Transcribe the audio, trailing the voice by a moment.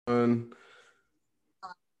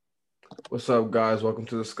What's up, guys? Welcome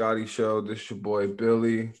to the Scottie Show. This your boy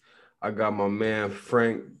Billy. I got my man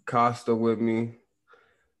Frank Costa with me.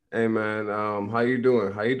 Hey man, how you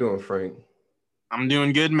doing? How you doing, Frank? I'm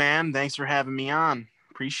doing good, man. Thanks for having me on.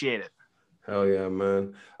 Appreciate it. Hell yeah,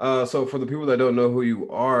 man. So for the people that don't know who you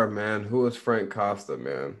are, man, who is Frank Costa,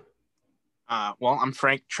 man? Well, I'm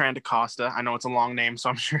Frank Trandicosta. I know it's a long name, so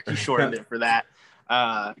I'm sure he shortened it for that.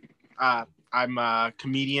 Uh, I'm a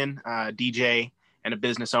comedian, DJ, and a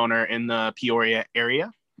business owner in the Peoria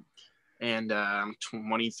area. And I'm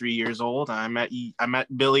 23 years old. I met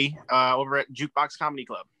Billy over at Jukebox Comedy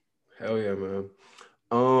Club. Hell yeah, man.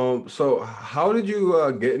 So how did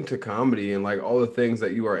you get into comedy and like all the things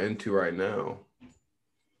that you are into right now?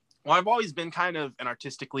 Well, I've always been kind of an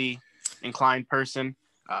artistically inclined person.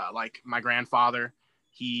 Like my grandfather,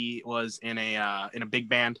 he was in a big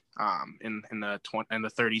band in the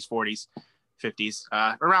 30s, 40s, 50s,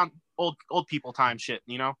 around old people time shit.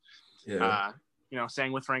 Yeah.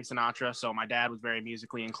 Sang with Frank Sinatra. So my dad was very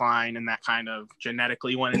musically inclined, and that kind of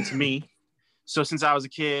genetically went into me. So since I was a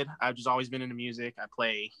kid, I've just always been into music. I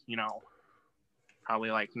play, probably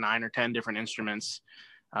like 9 or 10 different instruments.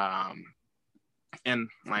 And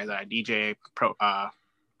like I DJ,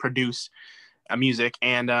 produce music.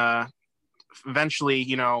 And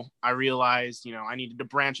eventually, I realized, I needed to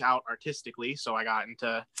branch out artistically. So I got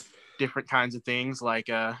into different kinds of things like,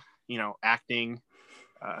 acting,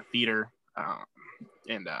 theater,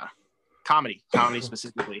 and comedy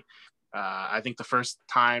specifically. I think the first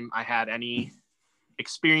time I had any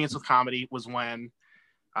experience with comedy was when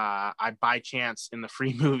I, by chance, in the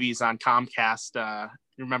free movies on Comcast,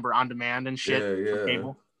 you remember On Demand and shit for Yeah.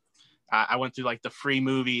 cable? I went through like the free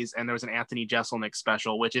movies, and there was an Anthony Jeselnik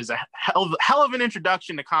special, which is a hell of an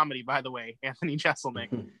introduction to comedy, by the way, Anthony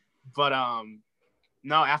Jeselnik. But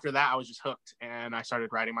no, after that, I was just hooked, and I started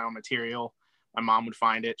writing my own material. My mom would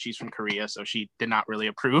find it. She's from Korea, so she did not really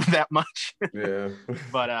approve that much. Yeah.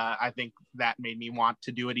 But I think that made me want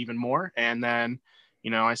to do it even more. And then,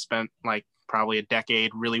 I spent like probably a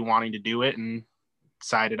decade really wanting to do it, and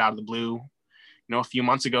decided out of the blue, a few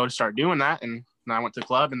months ago to start doing that. And I went to the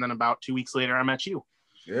club, and then about 2 weeks later, I met you.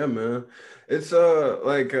 Yeah, man. It's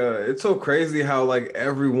it's so crazy how like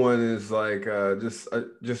everyone is like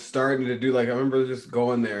just starting to do like I remember just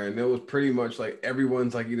going there and it was pretty much like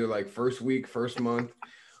everyone's like either like first week, first month,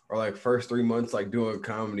 or like first 3 months like doing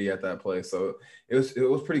comedy at that place. So it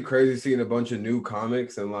was pretty crazy seeing a bunch of new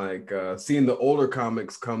comics and like seeing the older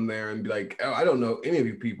comics come there and be like, oh, I don't know any of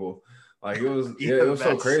you people. Like it was Yeah, yeah, it was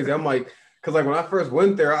so crazy. I'm like because like when I first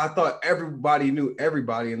went there, I thought everybody knew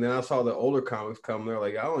everybody, and then I saw the older comics come there.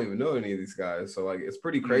 Like I don't even know any of these guys. So like it's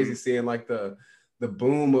pretty crazy seeing like the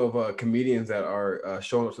boom of comedians that are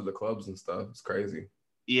showing up to the clubs and stuff. It's crazy.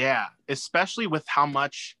 Yeah, especially with how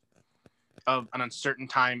much of an uncertain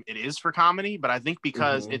time it is for comedy. But I think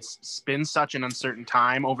because Mm-hmm. it's been such an uncertain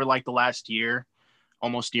time over like the last year,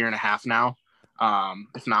 almost year and a half now,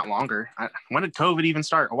 if not longer. When did COVID even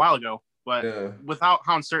start? A while ago. But Yeah. without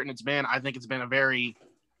how uncertain it's been, I think it's been a very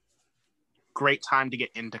great time to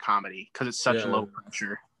get into comedy because it's such Yeah. low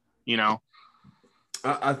pressure, you know?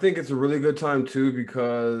 I think it's a really good time too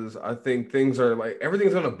because I think things are like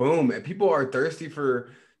everything's gonna boom and people are thirsty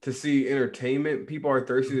for to see entertainment. People are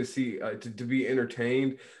thirsty to see to be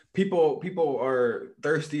entertained. People are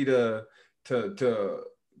thirsty to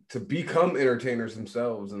to become entertainers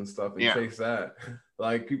themselves and stuff and Yeah. chase that.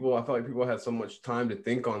 Like people, I feel like people had so much time to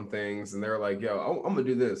think on things and they're like, yo, I'm gonna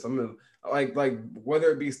do this. I'm gonna like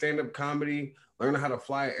whether it be stand-up comedy, learn how to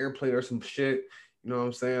fly an airplane or some shit. You know what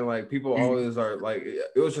I'm saying? Like people always are like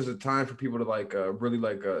it was just a time for people to like really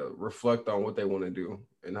like reflect on what they want to do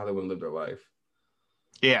and how they want to live their life.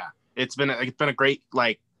 Yeah. It's been a great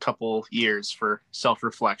like couple years for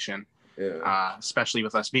self-reflection, Yeah. especially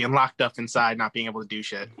with us being locked up inside, not being able to do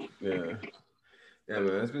shit. Yeah. Yeah,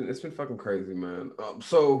 man. It's been fucking crazy, man.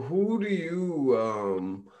 So who do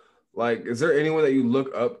you like is there anyone that you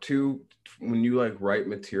look up to when you like write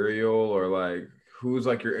material or like who's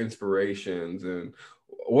like your inspirations and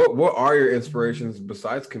what are your inspirations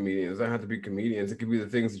besides comedians? It doesn't have to be comedians. It could be the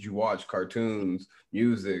things that you watch, cartoons,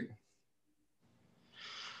 music.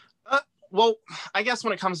 Uh, well, I guess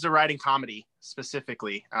when it comes to writing comedy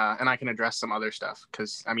specifically, and I can address some other stuff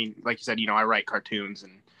because I mean, like you said, I write cartoons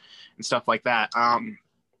and stuff like that. My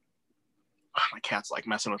cat's like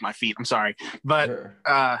messing with my feet. I'm sorry, but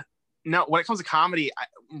Yeah. no. When it comes to comedy,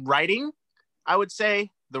 writing, I would say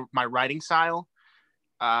my writing style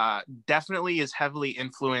definitely is heavily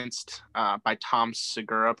influenced by Tom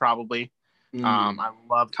Segura, probably. Mm. I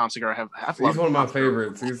love Tom Segura. I've He's loved one of my Tom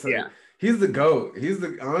Segura. favorites. Yeah. He's the GOAT. He's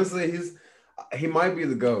the honestly He might be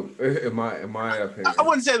the GOAT in my I opinion.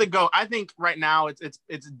 wouldn't say the GOAT. I think right now it's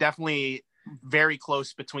definitely very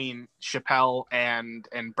close between Chappelle and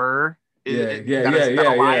Burr. Yeah, yeah, That yeah, is that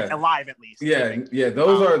yeah, yeah. alive at least, I Yeah, think. yeah,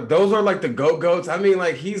 those are like the goats. I mean,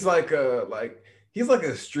 like he's like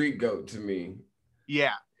a street goat to me.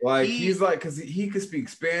 Yeah, Like he. he's like because he can speak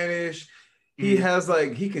Spanish. He Mm, has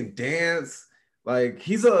like he can dance. Like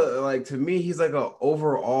he's a like to me he's like a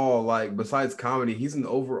overall like besides comedy he's an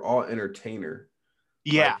overall entertainer.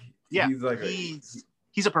 yeah, Like yeah. he's like a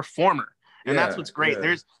He's a performer, and that's yeah what's great.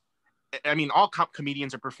 yeah. I mean, all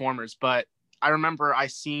comedians are performers, but I remember I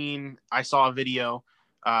saw a video,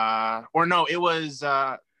 or no, it was.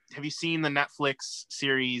 Have you seen the Netflix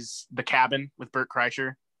series The Cabin with Bert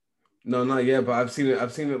Kreischer? No, not yet, but I've seen it.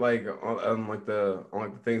 I've seen it like on like the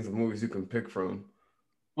things of movies you can pick from.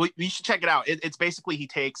 Well, you should check it out. It's basically he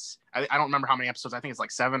takes. I don't remember how many episodes. I think it's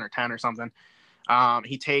like 7 or 10 or something.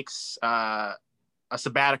 He takes a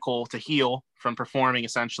sabbatical to heal from performing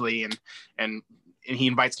essentially, and he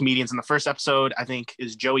invites comedians. In the first episode, I think,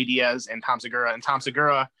 is Joey Diaz and Tom Segura, and Tom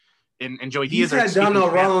Segura and Joey He's Diaz are had speaking Donnell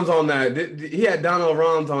Spanish. Rollins on that. He had Donnell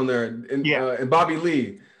Rollins on there Yeah, and Bobby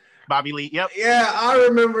Lee. Bobby Lee. Yep. Yeah, I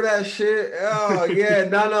remember that shit. Oh yeah,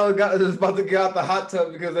 Donnell was about to get out the hot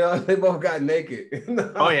tub because they both got naked.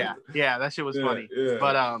 Oh yeah, yeah. That shit was Yeah, funny.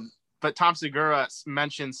 yeah. But Tom Segura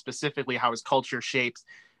mentioned specifically how his culture shaped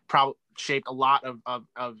a lot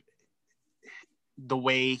of the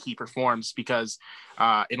way he performs because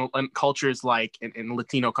in cultures like in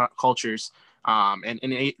Latino cultures and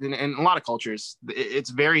in a lot of cultures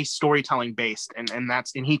it's very storytelling based and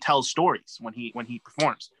he tells stories when he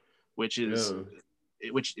performs which is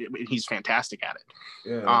Yeah, which he's fantastic at it.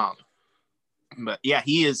 yeah. um but yeah,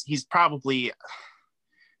 he's probably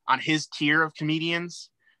on his tier of comedians,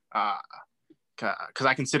 because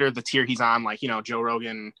I consider the tier he's on, like, Joe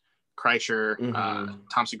Rogan, Kreischer, Mm-hmm.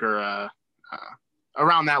 Tom Segura,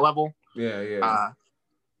 around that level. Yeah, yeah. Uh,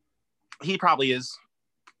 he probably is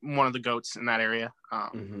one of the goats in that area.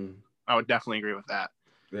 Mm-hmm. I would definitely agree with that.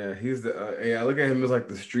 Yeah, he's the yeah. I look at him as like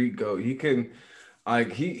the street goat. He can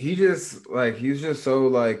like he just like he's just so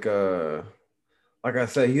like I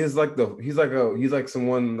said, he's like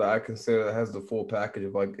someone that I consider that has the full package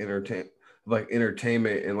of like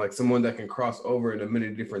entertainment and like someone that can cross over into many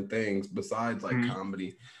different things besides like Mhm.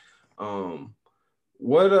 comedy. Um,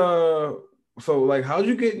 what so like how'd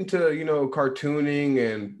you get into cartooning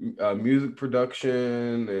and music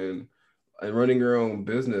production and running your own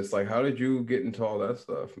business? Like how did you get into all that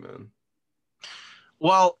stuff, man?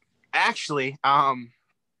 Well, actually, I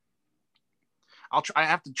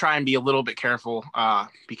have to try and be a little bit careful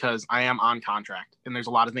because I am on contract and there's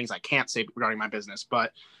a lot of things I can't say regarding my business.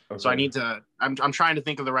 But so I Okay. need to. I'm trying to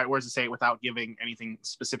think of the right words to say it without giving anything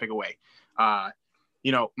specific away.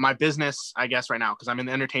 My business, I guess, right now, because I'm in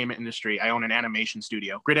the entertainment industry, I own an animation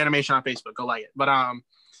studio. Great Animation on Facebook, go like it. But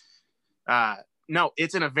no,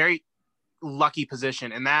 it's in a very lucky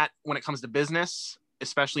position, and that when it comes to business,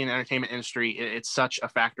 especially in the entertainment industry, it's such a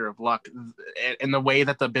factor of luck. And the way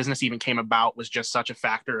that the business even came about was just such a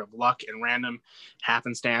factor of luck and random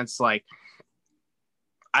happenstance. Like,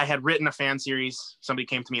 I had written a fan series. Somebody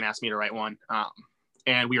came to me and asked me to write one,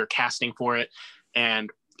 and we were casting for it. And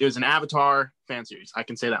it was an Avatar fan series. I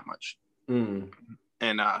can say that much. Mm.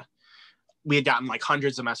 And we had gotten like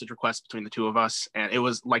hundreds of message requests between the two of us, and it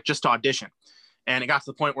was like just to audition. And it got to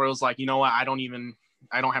the point where it was like, you know what? I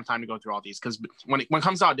don't have time to go through all these, because when it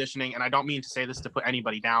comes to auditioning, and I don't mean to say this to put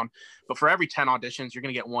anybody down, but for every 10 auditions, you're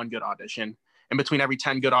going to get one good audition. And between every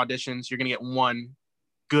 10 good auditions, you're going to get one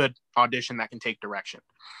good audition that can take direction.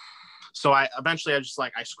 So I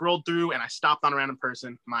scrolled through and I stopped on a random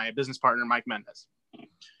person, my business partner, Mike Mendez.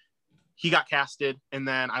 He got casted, and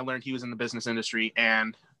then I learned he was in the business industry,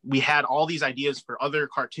 and we had all these ideas for other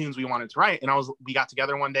cartoons we wanted to write. And we got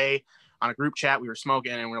together one day on a group chat, we were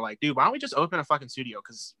smoking, and we were like, dude, why don't we just open a fucking studio?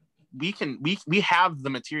 Because we have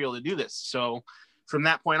the material to do this. So from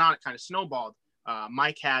that point on, it kind of snowballed.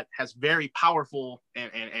 Mike has very powerful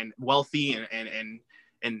and wealthy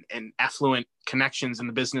and affluent connections in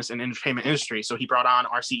the business and entertainment industry. So he brought on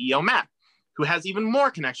our CEO, Matt, who has even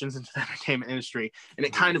more connections into the entertainment industry. And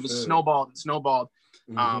it kind of was snowballed and snowballed.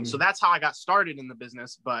 Mm-hmm. So that's how I got started in the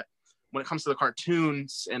business. But when it comes to the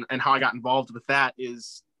cartoons and how I got involved with that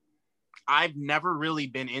is, I've never really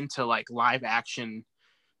been into like live action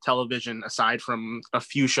television aside from a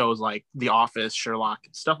few shows like The Office, Sherlock,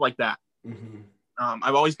 stuff like that. Mm-hmm.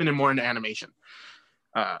 I've always been more into animation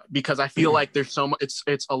because I feel like there's so much.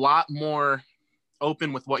 It's a lot more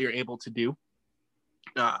open with what you're able to do,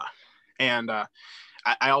 and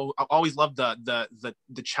I always loved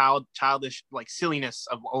the childish like silliness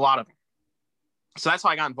of a lot of them. So that's how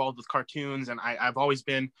I got involved with cartoons, and I've always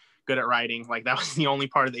been good at writing. Like that was the only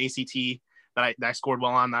part of the ACT that I scored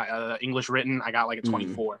well on. That English written, I got like a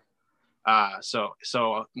 24.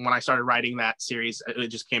 So when I started writing that series, it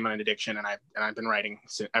just became an addiction, and I've been writing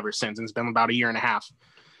ever since. And it's been about a year and a half.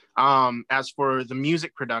 As for the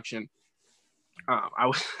music production,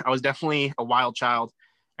 I was definitely a wild child,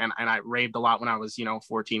 and I raved a lot when I was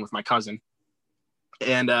 14 with my cousin,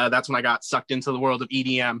 and that's when I got sucked into the world of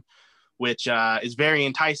EDM, which is very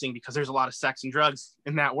enticing because there's a lot of sex and drugs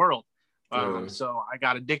in that world. So I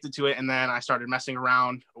got addicted to it, and then I started messing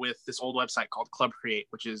around with this old website called Club Create,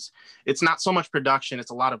 it's not so much production,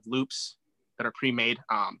 it's a lot of loops that are pre-made.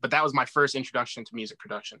 But that was my first introduction to music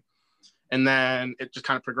production. And then it just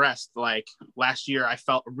kind of progressed. Like last year, I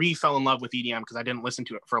fell in love with EDM because I didn't listen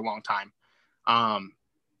to it for a long time.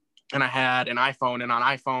 And I had an iPhone, and on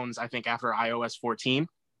iPhones, I think after iOS 14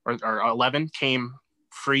 or 11 came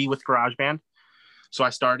free with GarageBand. So I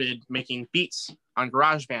started making beats on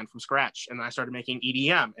GarageBand from scratch, and then I started making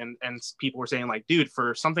EDM, and people were saying like, dude,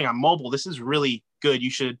 for something on mobile, this is really good. You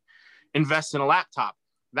should invest in a laptop.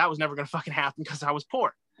 That was never going to fucking happen because I was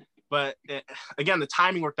poor. But again, the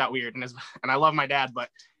timing worked out weird, and I love my dad, but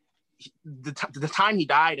the time he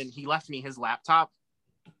died and he left me his laptop,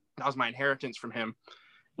 that was my inheritance from him,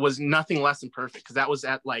 was nothing less than perfect, because that was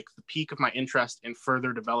at like the peak of my interest in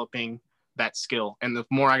further developing that skill. And the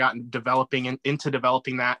more I got into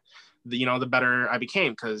developing that, the better I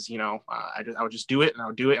became, because I would just do it, and I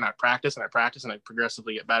would do it, and I'd practice and I'd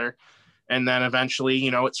progressively get better. And then eventually,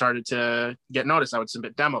 it started to get noticed. I would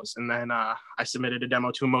submit demos, and then I submitted a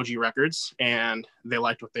demo to Emoji Records, and they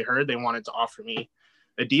liked what they heard. They wanted to offer me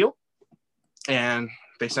a deal, and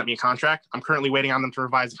they sent me a contract. I'm currently waiting on them to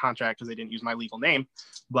revise the contract because they didn't use my legal name.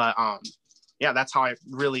 But yeah, that's how I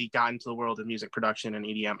really got into the world of music production and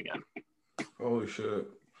EDM again. Holy shit.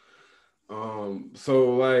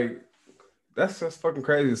 So like, that's fucking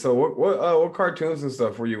crazy. So what cartoons and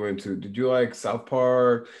stuff were you into? Did you like South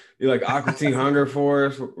Park? You like Aqua Teen Hunger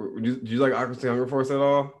Force? Did you like Aqua Teen Hunger Force at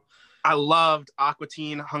all? I loved Aqua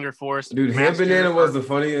Teen Hunger Force. Dude, Hand Banana was the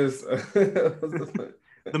funniest.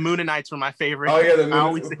 The Mooninites were my favorite. Oh yeah,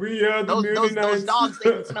 those dogs,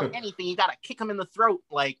 they can smell anything. You gotta kick them in the throat.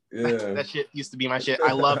 Like that shit used to be my shit.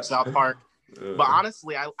 I loved South Park. But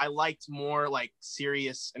honestly, I liked more like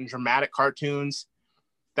serious and dramatic cartoons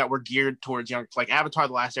that were geared towards young, like Avatar: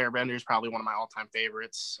 The Last Airbender is probably one of my all-time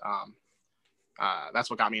favorites. That's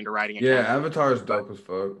what got me into writing. Yeah, Avatar is dope as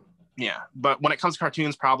fuck. Yeah, but when it comes to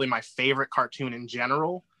cartoons, probably my favorite cartoon in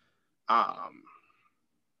general. I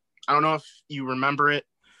don't know if you remember it,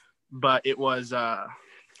 but it was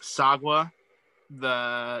Sagwa,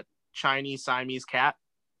 the Chinese Siamese cat.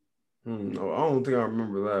 No, I don't think I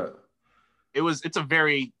remember that. It's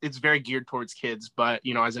very geared towards kids, but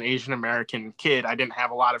as an Asian American kid, I didn't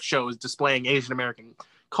have a lot of shows displaying Asian American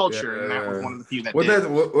culture, and that was one of the few that did.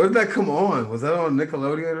 What did that come on? Was that on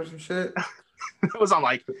Nickelodeon or some shit? It was on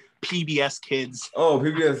like PBS Kids. Oh,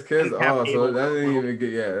 PBS Kids. Oh, so that didn't even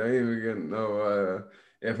get no.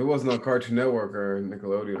 If it wasn't on Cartoon Network or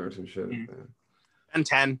Nickelodeon or some shit. Ben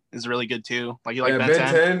 10 is really good too. Like you like Ben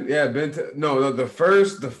 10? Yeah, Ben 10. No, the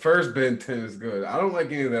first Ben 10 is good. I don't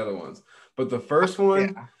like any of the other ones. But the first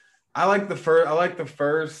one, I like the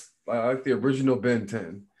original Ben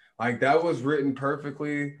 10. Like that was written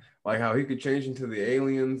perfectly, like how he could change into the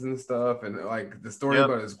aliens and stuff, and like the story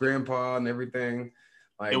about his grandpa and everything.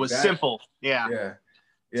 Like it was simple. Yeah.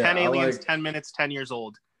 10 aliens, 10 minutes, 10 years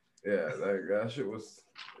old. Yeah, like that shit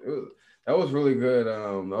that was really good.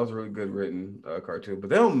 That was a really good written cartoon. But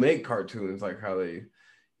they don't make cartoons like how they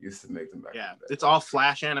used to make them back. Yeah, it's all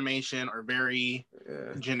flash animation or very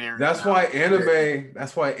generic. That's why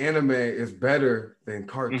anime is better than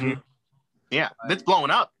cartoon. Mm-hmm. Yeah, it's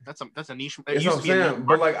blowing up. That's a niche. That's what I'm saying.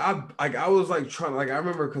 But I was like trying, like I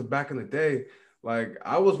remember because back in the day, like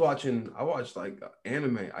I watched like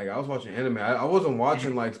anime. Like I was watching anime. I wasn't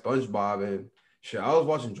watching like SpongeBob and shit. I was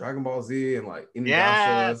watching Dragon Ball Z and like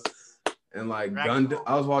Inuyasha and like Gundam.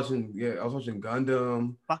 I was watching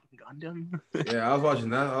Gundam. Fucking Gundam. Yeah, I was watching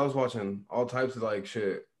that. I was watching all types of like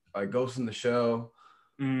shit, like Ghost in the Shell.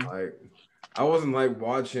 Like I wasn't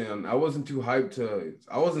too hyped to.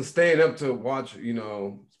 I wasn't staying up to watch,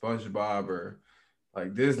 SpongeBob or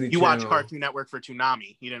like Disney. You watch Cartoon Network for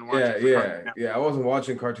Toonami. You didn't watch. Yeah. I wasn't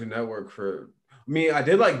watching Cartoon Network for. I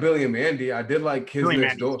did like Billy and Mandy. I did like Kids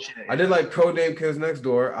Next Door. I did like Codename Kids Next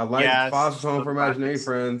Door. I liked Foster's Home for Imaginary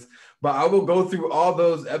Friends. But I will go through all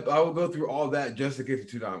those. I will go through all that just to get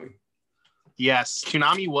to Toonami. Yes,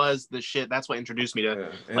 Toonami was the shit. That's what introduced me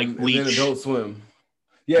to like Bleach. And then Adult Swim.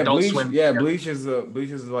 Yeah, Bleach. Yeah, Bleach is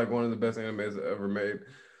like one of the best animes ever made.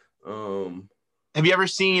 Have you ever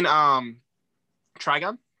seen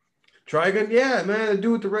Trigun? Trigun, yeah, man, the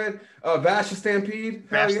dude with the red Vash the Stampede,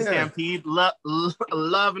 hell Bash the yeah, Stampede,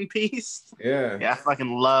 love and peace. yeah, Yeah, I fucking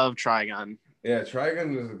love Trigun. yeah.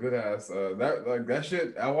 Trigun is a good ass. That like that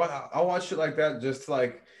shit. I watch shit like that just to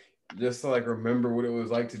like remember what it was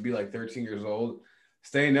like to be like 13 years old,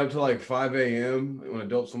 staying up till like 5 a.m. when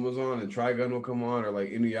Adult Swim was on and Trigun will come on or like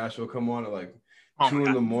Inuyasha will come on at like Oh my 2 in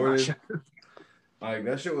god, the morning. Like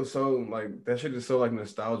that shit was so like that shit is so like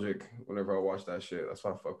nostalgic whenever I watch that shit. That's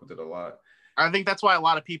why I fuck with it a lot. I think that's why a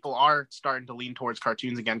lot of people are starting to lean towards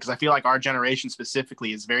cartoons again, because I feel like our generation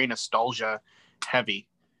specifically is very nostalgia heavy.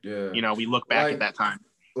 Yeah. You know, we look back at Like that time.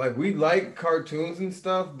 like we like cartoons and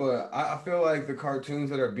stuff, but I feel like the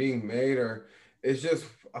cartoons that are being made are it's just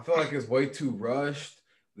I feel like it's way too rushed.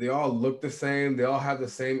 They all look the same. They all have the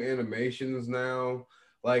same animations now.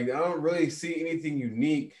 Like I don't really see anything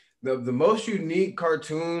unique. The most unique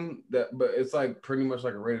cartoon that but it's like pretty much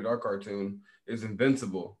like a rated R cartoon is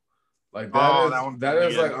Invincible. Like Oh, that one's that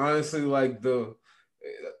really is like good. honestly like the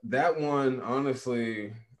that one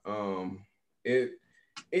honestly it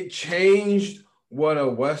it changed what a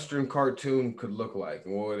Western cartoon could look like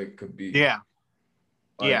and what it could be. Yeah,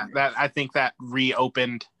 Like, yeah. That I think that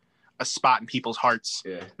reopened a spot in people's hearts.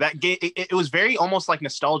 yeah, That it was very almost like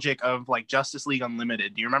nostalgic of like Justice League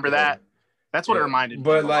Unlimited. Do you remember yeah, that? That's what it yeah. reminded me of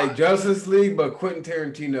But a like lot. Justice League, but Quentin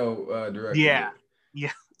Tarantino directed Yeah, it.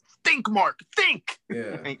 yeah. Think, Mark. Think.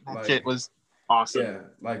 Yeah, That shit like was awesome. yeah,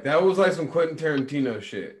 like that was like some Quentin Tarantino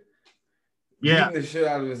shit. Yeah. Beating the shit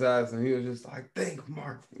out of his ass, and he was just like, "Think,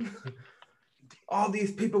 Mark." All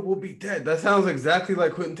these people will be dead. That sounds exactly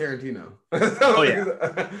like Quentin Tarantino. Oh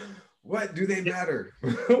yeah. What do they matter?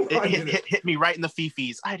 It Why hit, did it? hit, hit me right in the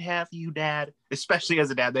fifis. I'd have you, Dad. Especially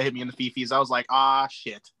as a dad, they hit me in the fifis. I was like, ah,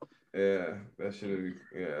 shit. Yeah, that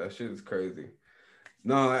shit is crazy.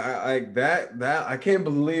 No, I that I can't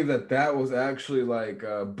believe that was actually like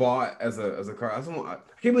bought as a car. I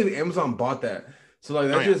can't believe Amazon bought that. So like Oh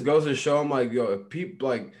that yeah. just goes to show I'm like, yo, if people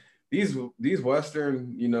like these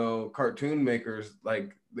Western, cartoon makers,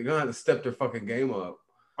 like they're gonna have to step their fucking game up.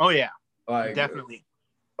 Oh yeah. Like Definitely.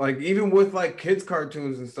 like even with like kids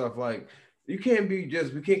cartoons and stuff, like we can't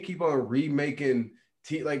keep on remaking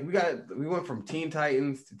like we went from Teen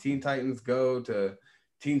Titans to Teen Titans Go to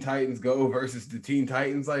Teen Titans Go versus the Teen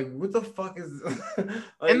Titans. Like what the fuck is like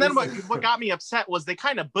And then this what got me upset was they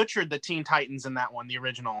kind of butchered the Teen Titans in that one, the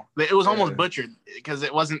original. It was almost yeah. butchered because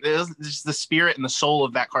it was just the spirit and the soul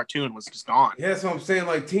of that cartoon was just gone. Yeah, so I'm saying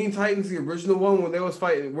like Teen Titans, the original one, when they was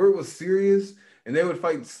fighting, where it was serious, and they would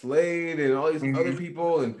fight Slade and all these other Mm-hmm.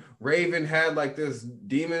 people, and Raven had like this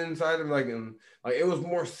demon inside him, like and like it was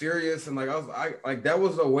more serious, and like I like that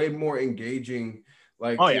was a way more engaging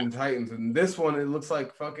like Oh yeah. Teen Titans, and this one it looks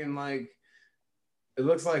like fucking like it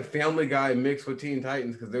looks like Family Guy mixed with Teen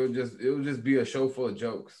Titans because it would just be a show full of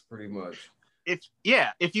jokes, pretty much. If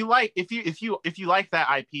you like that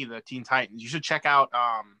IP, the Teen Titans, you should check out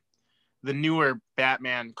the newer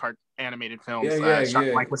Batman animated films, Yeah, yeah,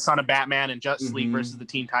 yeah. like with Son of Batman and Justice League versus Mm-hmm. the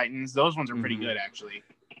Teen Titans. Those ones are pretty Mm-hmm. good, actually.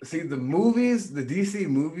 See the movies, the DC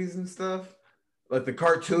movies and stuff, like the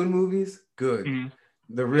cartoon movies, good. Mm-hmm.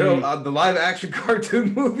 The real, Mm-hmm. the live action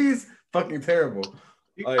cartoon movies, fucking terrible.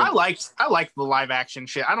 I Like, like the live action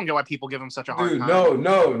shit. I don't get why people give them such a hard dude, time.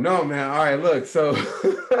 no, man. All right, look, so,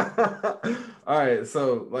 all right,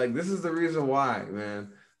 so like this is the reason why, man.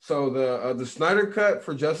 So the Snyder cut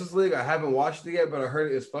for Justice League, I haven't watched it yet, but I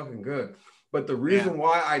heard it is fucking good. But the Yeah. reason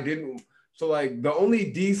why I didn't, so like the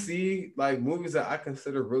only DC like movies that I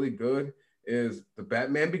consider really good is the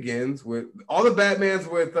Batman Begins with all the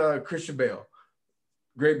Batmans with Christian Bale,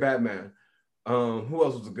 great Batman. Who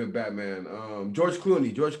else was a good Batman? George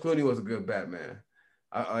Clooney. George Clooney was a good Batman.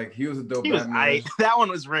 He was a dope Batman. That one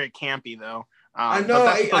was very campy though. I know. But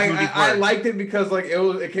that's what those movies I were. liked it because like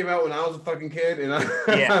it came out when I was a fucking kid, and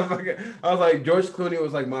Yeah. I was like George Clooney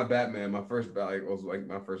was like my Batman. My first was like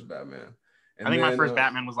my first Batman. And I think then, my first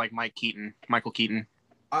Batman was like Michael Keaton.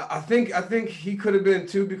 I think he could have been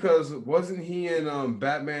too because wasn't he in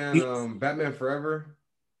Batman Forever?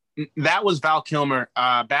 That was Val Kilmer.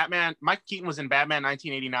 Batman. Michael Keaton was in Batman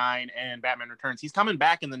 1989 and Batman Returns. He's coming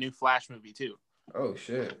back in the new Flash movie too. Oh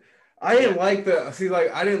shit! I didn't like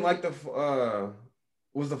I didn't like the.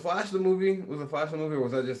 Was the Flash the movie? Was the Flash the movie, or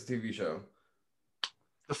was that just a TV show?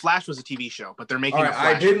 The Flash was a TV show, but they're making All a right,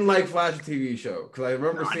 Flash. I didn't like Flash TV show because I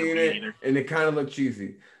remember No, I seeing didn't it either. and it kind of looked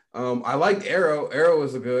cheesy. I liked Arrow. Arrow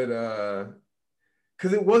was a good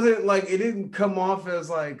because it wasn't like it didn't come off as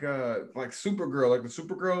like Supergirl, like the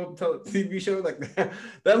Supergirl TV show, like that.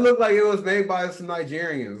 That looked like it was made by some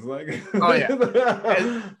Nigerians. Like, Oh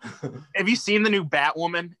yeah. Have you seen the new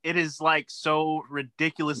Batwoman? It is like so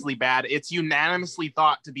ridiculously bad. It's unanimously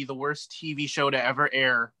thought to be the worst TV show to ever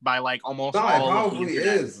air by like almost no, it all of the probably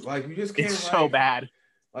internet. is. Like, you just can't. It's so bad.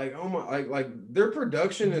 Like, oh my, like their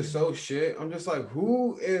production is so shit. I'm just like,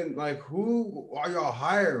 who are y'all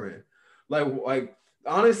hiring? Like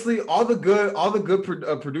honestly, all the good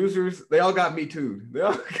producers, they all got me too. They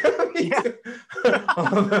all got me too.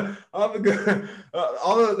 all the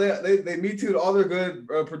good, they me too. All their good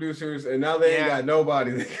producers, and now they ain't got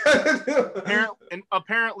nobody.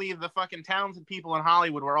 Apparently, the fucking talented people in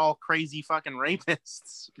Hollywood were all crazy fucking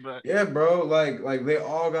rapists. But yeah, bro, like they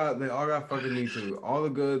all got fucking me too. All the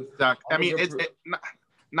good. I mean, it's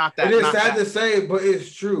not that. It is not sad that. to say, but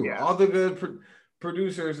it's true. Yeah. All the good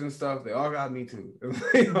producers and stuff, they all got me too.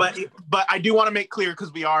 but I do want to make clear,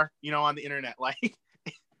 because we are, on the internet, like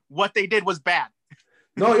what they did was bad.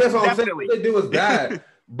 No, that's what I'm saying. What they did was bad.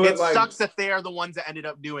 But it sucks that they are the ones that ended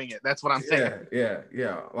up doing it. That's what I'm saying.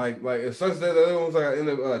 Yeah. Like it sucks that the other ones that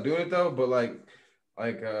ended up doing it though. But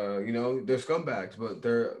they're scumbags. But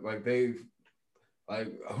they're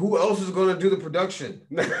who else is going to do the production?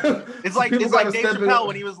 It's like Dave Chappelle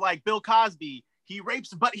when he was like Bill Cosby. He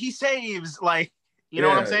rapes, but he saves. Like, you know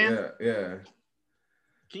what I'm saying? Yeah.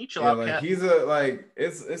 Can you chill out, like Kat? he's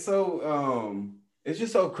it's so it's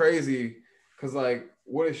just so crazy because like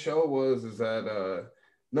what his show was is that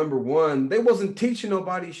number one, they wasn't teaching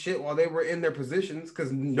nobody shit while they were in their positions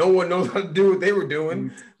because no one knows how to do what they were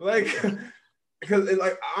doing. Like, because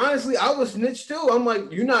like honestly, I was snitched too. I'm like,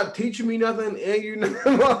 you're not teaching me nothing, and you're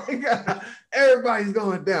not like everybody's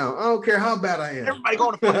going down. I don't care how bad I am. Everybody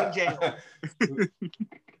going to fucking jail.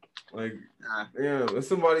 Like, yeah, there's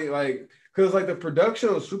somebody like, because like the production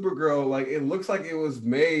of Supergirl, like it looks like it was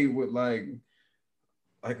made with like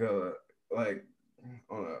on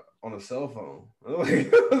a cell phone. Like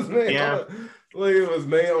it was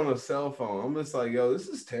made on a cell phone. I'm just like, yo, this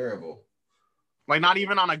is terrible. Like not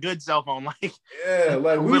even on a good cell phone. Like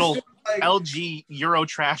like a little LG Euro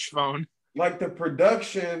trash phone. Like the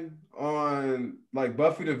production on like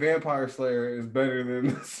Buffy the Vampire Slayer is better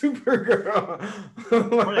than Supergirl.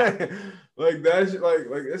 Like that's like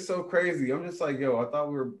it's so crazy. I'm just like, yo, I thought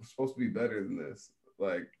we were supposed to be better than this.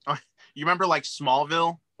 Like, you remember like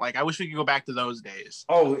Smallville? Like, I wish we could go back to those days.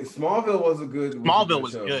 Oh, Smallville was a good. Smallville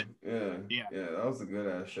was good. Yeah, that was a good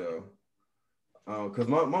ass show. Because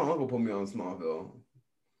my uncle put me on Smallville.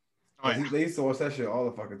 They used to watch that shit all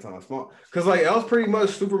the fucking time. Because like that was pretty much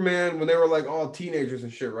Superman when they were like all teenagers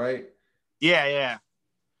and shit, right? Yeah.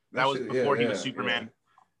 That was before he was Superman.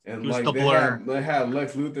 Yeah. And like they had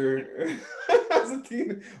Lex Luthor as a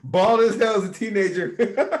teen, bald as hell as a teenager.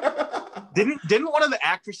 Didn't one of the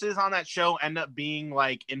actresses on that show end up being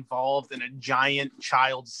like involved in a giant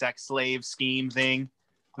child sex slave scheme thing?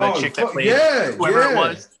 The chick that played whoever it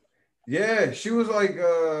was. Yeah, she was like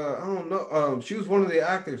I don't know. She was one of the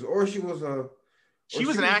actors, or she was a. She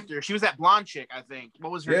was an actor. She was that blonde chick, I think.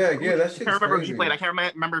 What was her? Yeah. That shit. I can't remember who she played. I can't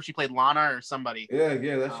remember if she played Lana or somebody. Yeah.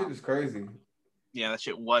 That shit is crazy. Yeah, that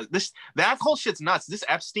shit was that whole shit's nuts. This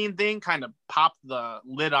Epstein thing kind of popped the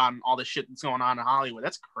lid on all the shit that's going on in Hollywood.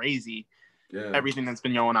 That's crazy. Yeah. Everything that's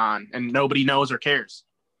been going on, and nobody knows or cares.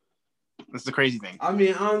 That's the crazy thing. I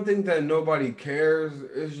mean, I don't think that nobody cares.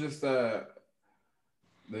 It's just that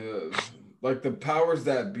the powers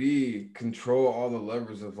that be control all the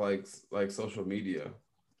levers of like social media.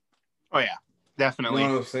 Oh yeah, definitely. You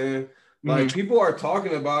know what I'm saying? Like people are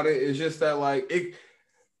talking about it. It's just that like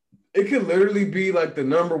it could literally be like the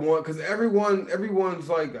number one because everyone's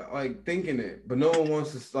like thinking it, but no one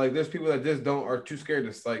wants to like. There's people that just are too scared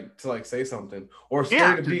to say something or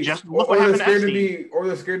scared to be or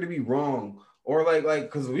they're scared to be wrong or like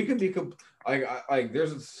because we could be like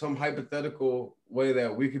there's some hypothetical way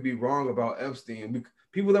that we could be wrong about Epstein.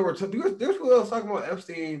 People that were there's people that was talking about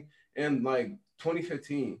Epstein in like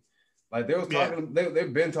 2015. Like they was talking,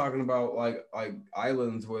 they've been talking about like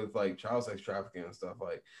islands with like child sex trafficking and stuff.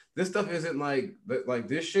 Like this stuff isn't like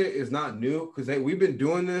this shit is not new because we've been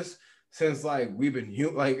doing this since like we've been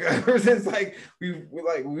ever since like we've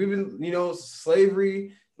been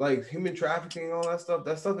slavery, like human trafficking, all that stuff.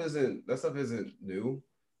 That stuff isn't new.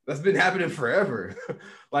 That's been happening forever.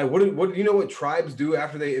 Like what you know what tribes do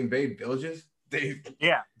after they invade villages? You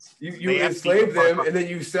enslave them and then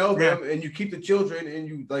you sell them and you keep the children and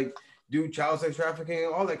you like do child sex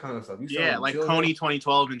trafficking, all that kind of stuff. Like Coney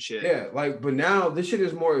 2012 and shit. Yeah, like, but now this shit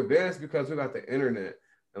is more advanced because we got the internet,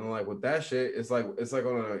 and like with that shit, it's like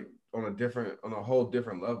on a whole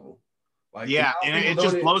different level. Like Yeah, now and people it don't.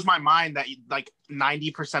 just blows my mind that like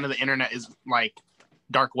 90% of the internet is like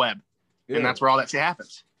dark web, and Yeah, that's where all that shit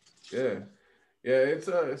happens. yeah, yeah.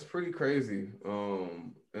 It's pretty crazy.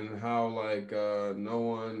 And how like no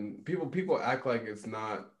one people act like it's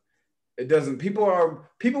not. It doesn't. People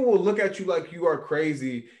will look at you like you are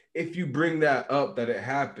crazy if you bring that up that it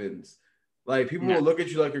happens. Like people Yeah, will look at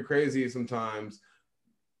you like you're crazy sometimes.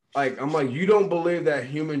 Like I'm like, you don't believe that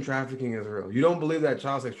human trafficking is real. You don't believe that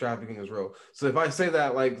child sex trafficking is real. So if I say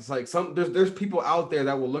that, like it's like there's people out there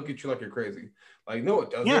that will look at you like you're crazy. Like no, it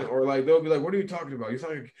yeah, doesn't. Or like they'll be like, what are you talking about? You're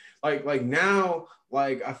talking like now,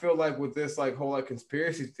 like I feel like with this like whole like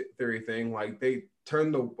conspiracy theory thing, like they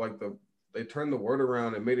turned the word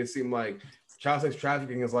around and made it seem like child sex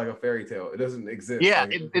trafficking is like a fairy tale. It doesn't exist. yeah.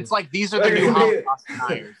 Like It's like these are the like, new Holocaust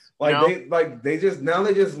deniers. You like know? they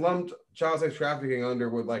just lumped child sex trafficking under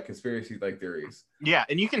with like conspiracy like theories. Yeah,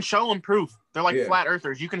 and you can show them proof. They're like Yeah. flat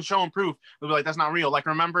earthers. You can show them proof. They'll be like, that's not real. Like,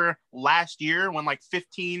 remember last year when like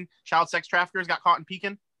 15 child sex traffickers got caught in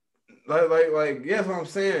Pekin? Like yeah, that's what I'm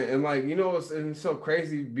saying. And like, you know, it's so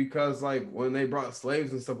crazy because like when they brought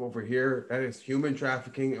slaves and stuff over here, that is human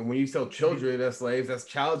trafficking. And when you sell children as slaves, that's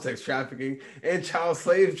child sex trafficking and child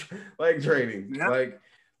slave like trading. Yeah. Like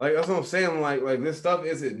that's what I'm saying. Like this stuff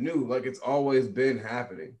isn't new. Like it's always been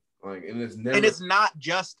happening. Like and it's And never it's not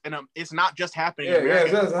just happening yeah, in yeah,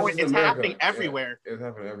 America. that's just in It's happening America. Yeah, everywhere. it's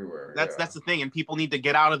happening everywhere. That's the thing, and people need to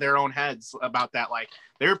get out of their own heads about that. Like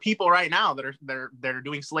there are people right now that are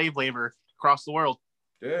doing slave labor across the world.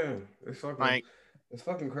 Yeah, Like it's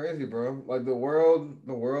fucking crazy, bro. Like the world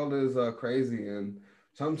is crazy, and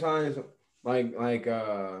sometimes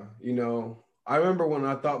you know, I remember when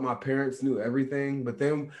I thought my parents knew everything, but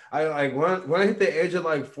then I like when I hit the age of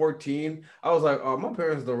like 14, I was like, oh, my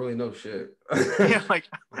parents don't really know shit. yeah, like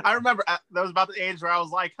I remember that was about the age where I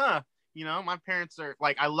was like, huh, you know, my parents are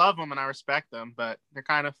like, I love them and I respect them, but they're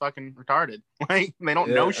kind of fucking retarded. Like they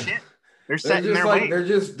don't know Yeah. shit. They're They're set in just their like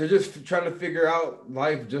ways. they're just trying to figure out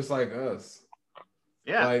life just like us.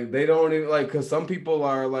 Yeah. Like they don't even like because some people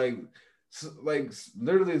are like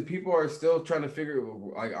literally people are still trying to figure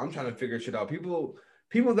like I'm trying to figure shit out. People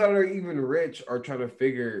that are even rich are trying to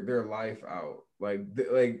figure their life out.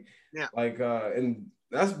 Yeah. And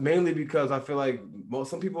that's mainly because I feel like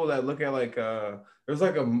some people that look at like there's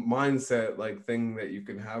like a mindset like thing that you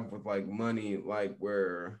can have with like money like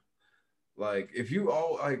where like if you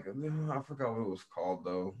all like I forgot what it was called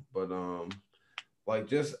though, but like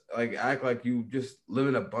just like act like you just live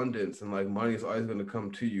in abundance and like money is always going to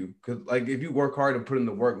come to you because like if you work hard and put in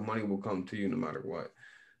the work, money will come to you no matter what.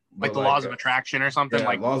 Like But the laws of attraction or something. yeah,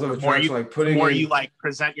 Like laws of attraction, like the putting more in you like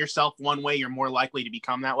present yourself one way, you're more likely to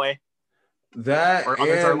become that way, that or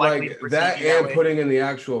others are and likely to like perceive that you that and way. putting in the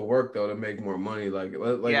actual work though to make more money. Like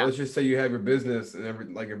Yeah. let's just say you have your business and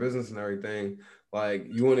your business and everything. Like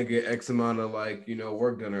you want to get X amount of like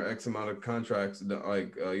work done or X amount of contracts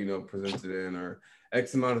presented in or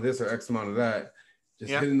X amount of this or X amount of that.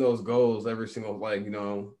 Just Yeah. hitting those goals every single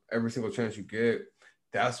every single chance you get.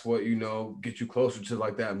 That's what get you closer to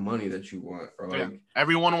like that money that you want or Yeah. like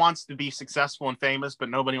Everyone wants to be successful and famous, but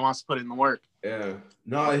nobody wants to put in the work. yeah.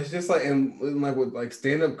 No, it's just like and like with like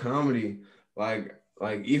stand-up comedy, like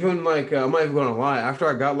even like I'm not even gonna lie, after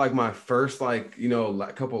I got like my first like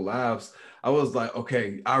like couple laughs, I was like,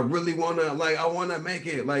 okay, I wanna make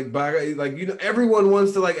it. Like but like everyone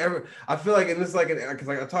wants to like ever I feel like and this like because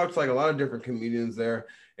like I talked to like a lot of different comedians there,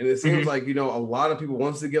 and it seems like a lot of people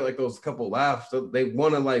wants to get like those couple laughs, so they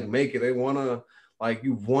wanna like make it. They wanna like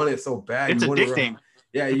you want it so bad. It's You want to addicting.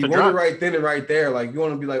 yeah, It's you a want it drug. right then and right there. Like you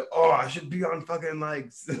want to be like, oh, I should be on fucking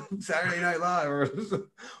like Saturday Night Live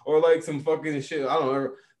or like some fucking shit. I don't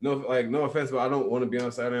know. No offense, but I don't want to be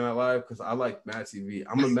on Saturday Night Live because I like Mad TV. Yeah.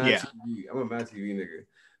 I'm a Mad TV nigga.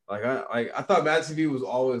 I thought Mad TV was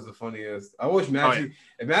always the funniest. I wish Mad Oh yeah. TV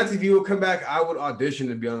if Mad TV would come back, I would audition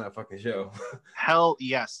to be on that fucking show. Hell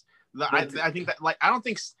yes. I think that like I don't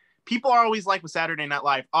think people are always like with Saturday Night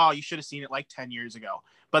Live. Oh, you should have seen it like 10 years ago.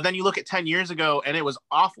 But then you look at 10 years ago and it was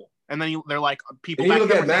awful. And then they're like people. And you Back look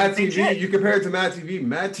then at were saying Mad the same TV, shit. you compare it to Mad TV.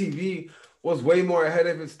 Mad TV was way more ahead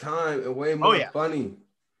of its time and way Oh more yeah. funny.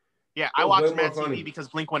 Yeah, It I was way watched more Mad TV funny. because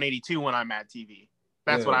Blink 182 went on Mad TV.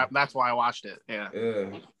 Yeah, That's why I watched it. Yeah. yeah,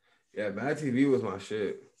 yeah. Mad TV was my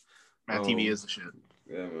shit. Mad TV is the shit.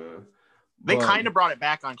 Yeah, man. They But kind of brought it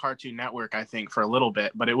back on Cartoon Network, I think, for a little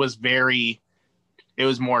bit, but it was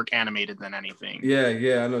more animated than anything. yeah,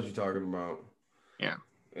 I know what you're talking about. Yeah.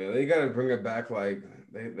 Yeah, they gotta bring it back like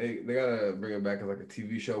they gotta bring it back as like a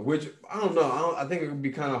TV show, which I don't know. I think it would be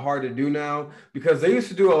kind of hard to do now because they used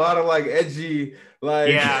to do a lot of like edgy like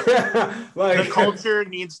Yeah. like The culture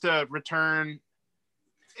needs to return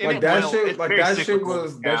And it will. It's like very cyclical.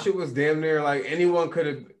 that Yeah. shit was damn near like anyone could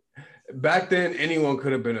have back then anyone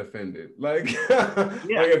could have been offended. Like Yeah.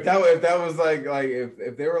 like if that was like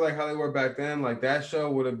if they were like how they were back then, like that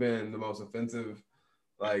show would have been the most offensive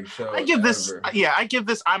like show ever. I give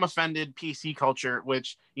this I'm offended PC culture,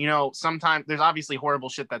 which, sometimes there's obviously horrible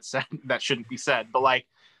shit that's said that shouldn't be said, but like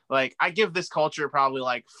I give this culture probably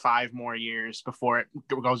like 5 more years before it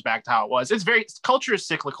goes back to how it was. Culture is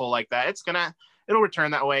cyclical like that. It'll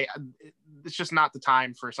return that way. It's just not the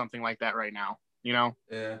time for something like that right now,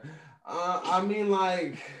 Yeah. I mean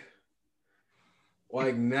like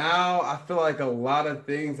now I feel like a lot of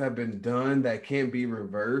things have been done that can't be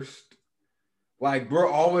reversed. Like we're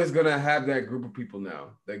always gonna have that group of people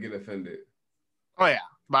now that get offended. Oh yeah,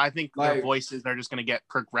 but I think their Like voices are just going to get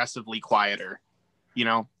progressively quieter,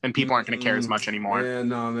 and people aren't going to care as much anymore. yeah,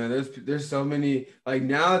 no, man. There's so many. Like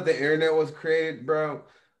now that the internet was created, bro.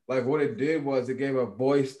 Like what it did was it gave a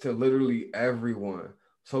voice to literally everyone.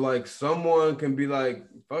 So like someone can be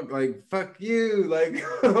fuck you, like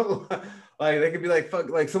like they could be like fuck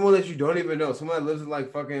like someone that you don't even know, someone that lives in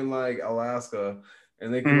like fucking like Alaska,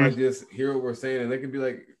 and they can like just hear what we're saying, and they could be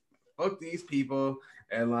like fuck these people,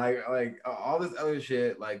 and like all this other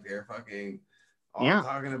shit, like they're fucking all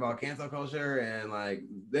talking about cancel culture, and like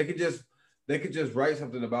they could just write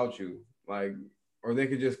something about you, like, or they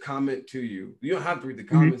could just comment to you. You don't have to read the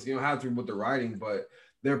comments, you don't have to read what they're writing, but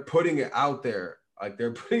they're putting it out there, like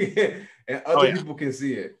they're putting it, and other people can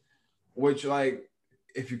see it. Which like,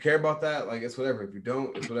 if you care about that, like it's whatever. If you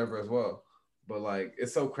don't, it's whatever as well. But like,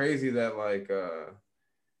 it's so crazy that like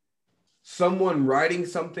someone writing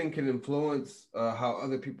something can influence how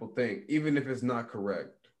other people think, even if it's not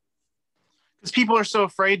correct. Because people are so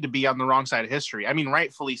afraid to be on the wrong side of history. I mean,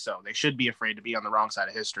 rightfully so. They should be afraid to be on the wrong side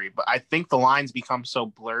of history. But I think the lines become so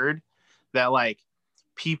blurred that like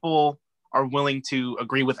people are willing to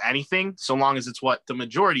agree with anything so long as it's what the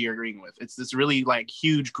majority are agreeing with. It's this really like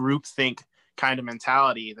huge group think kind of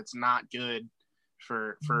mentality that's not good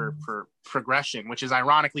for progression, which is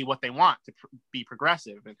ironically what they want to be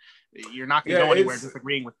progressive. And you're not going to go anywhere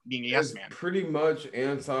disagreeing with being a yes man. Pretty much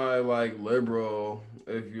anti like liberal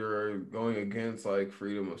if you're going against like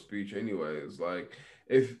freedom of speech anyways. Like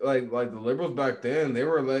if like the liberals back then, they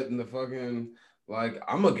were letting the fucking like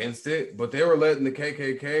I'm against it, but they were letting the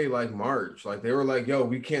KKK like march. Like they were like, yo,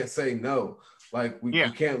 we can't say no. Like we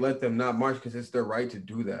can't let them not march because it's their right to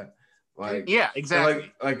do that. Like yeah,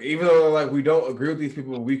 exactly. Like even though like we don't agree with these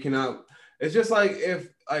people, we cannot. It's just like if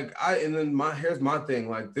like and then here's my thing.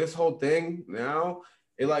 Like this whole thing now,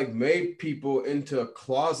 it like made people into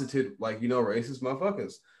closeted like racist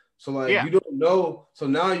motherfuckers. So like you don't know. So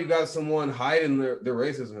now you got someone hiding their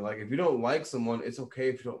racism. Like if you don't like someone, it's okay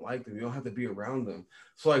if you don't like them. You don't have to be around them.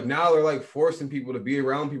 So like now they're like forcing people to be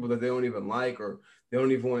around people that they don't even like or they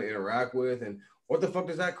don't even want to interact with. And what the fuck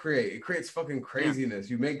does that create? It creates fucking craziness.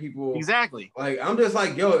 You make people exactly like I'm just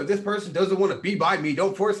like, yo, if this person doesn't want to be by me,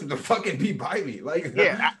 don't force them to fucking be by me. Like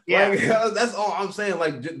like that's all I'm saying.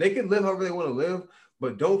 Like they can live however they want to live,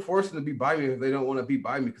 but don't force them to be by me if they don't want to be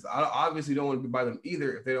by me, because I obviously don't want to be by them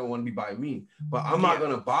either if they don't want to be by me. But I'm not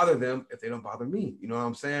gonna bother them if they don't bother me. You know what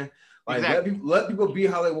I'm saying? Like let people be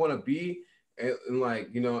how they want to be, and like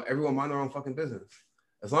everyone mind their own fucking business.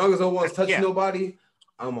 As long as no one's touching nobody,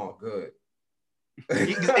 I'm all good.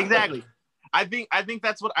 Exactly. I think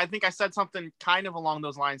that's what I think. I said something kind of along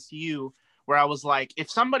those lines to you, where I was like,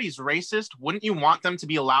 if somebody's racist, wouldn't you want them to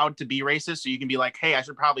be allowed to be racist so you can be like, hey, I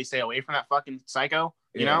should probably stay away from that fucking psycho,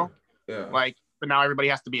 you know? Yeah. Like, but now everybody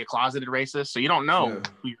has to be a closeted racist, so you don't know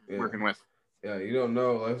who you're working with. Yeah, you don't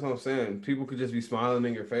know. Like, that's what I'm saying. People could just be smiling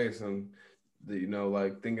in your face and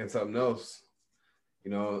like thinking something else,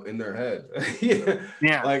 in their head.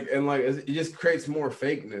 Yeah. Like it just creates more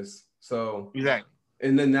fakeness. So exactly.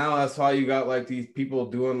 And then now that's why you got like these people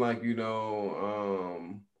doing like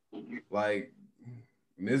like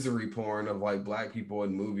misery porn of like black people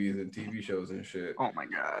in movies and TV shows and shit. Oh my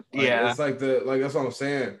god. Like, yeah. It's like that's what I'm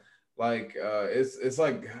saying. Like it's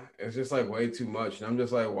like it's just like way too much. And I'm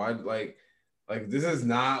just like, why like this is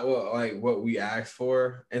not what we asked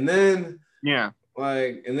for. And then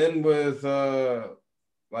with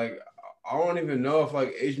like I don't even know if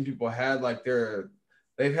like Asian people had like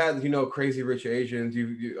they've had Crazy Rich Asians.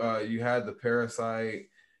 You had The Parasite.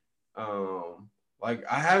 Like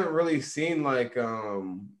I haven't really seen like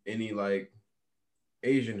any like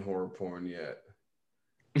Asian horror porn yet.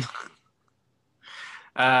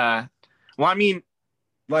 Well, I mean,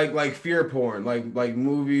 like fear porn, like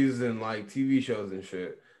movies and like TV shows and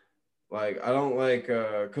shit. Like I don't like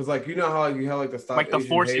because like how like, you have like the stop like the Asian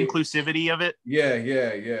forced hate. inclusivity of it.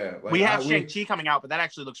 Yeah. Like, we have Shang-Chi coming out, but that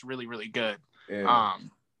actually looks really, really good. Yeah.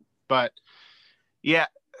 But yeah,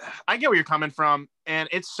 I get where you're coming from. And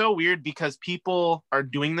it's so weird because people are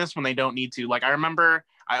doing this when they don't need to. Like, I remember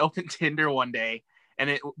I opened Tinder one day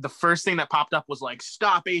and the first thing that popped up was like,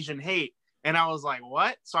 stop Asian hate. And I was like,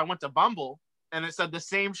 what? So I went to Bumble and it said the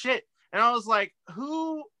same shit. And I was like,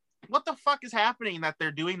 what the fuck is happening that they're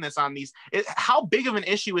doing this on these? How big of an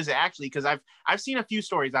issue is it actually? Because I've seen a few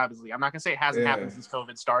stories, obviously. I'm not going to say it hasn't happened since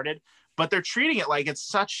COVID started, but they're treating it like it's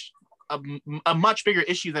such a much bigger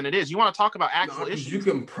issue than it is. You want to talk about actual issues? You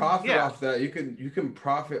can profit off that. You can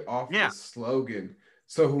profit off the slogan.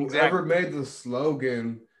 So whoever made the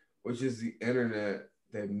slogan, which is the internet,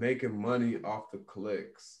 they're making money off the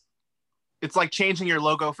clicks. It's like changing your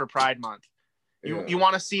logo for Pride Month. You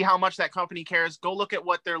want to see how much that company cares? Go look at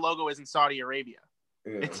what their logo is in Saudi Arabia.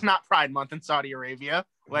 Yeah. It's not Pride Month in Saudi Arabia.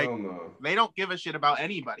 Like, they don't give a shit about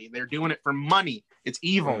anybody. They're doing it for money. It's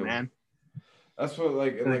evil, man. That's what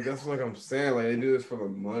that's what I'm saying. Like, they do this for the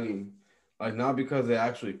money, like, not because they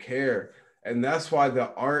actually care. And that's why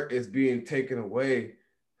the art is being taken away,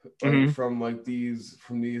 like, from these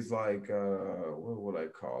like what would I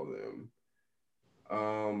call them?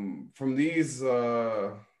 From these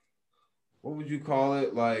what would you call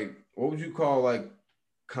it? Like, what would you call like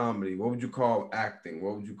comedy? What would you call acting?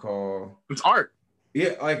 What would you call? It's art.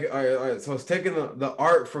 Yeah, like all right. So it's taking the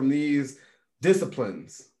art from these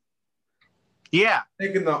disciplines. Yeah,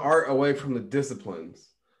 taking the art away from the disciplines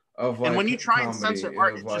of like. And when you try and censor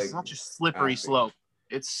art, it's just such a slippery slope.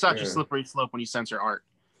 It's such a slippery slope when you censor art.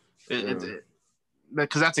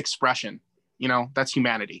 Because that's expression. You know, that's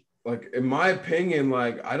humanity. Like, in my opinion,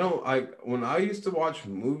 like, I don't like when I used to watch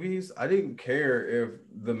movies, I didn't care if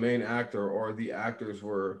the main actor or the actors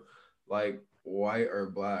were like white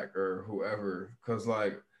or black or whoever, because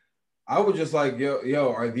like I was just like,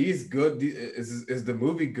 yo, are these good? Is the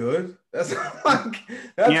movie good? That's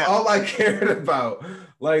all I cared about.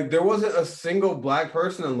 Like, there wasn't a single black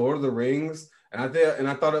person in Lord of the Rings, and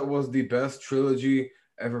I thought it was the best trilogy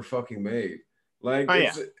ever fucking made. Like,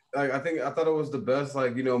 like, I thought it was the best,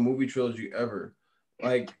 like, you know, movie trilogy ever.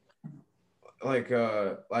 Like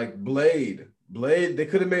Blade. They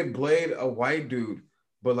could have made Blade a white dude,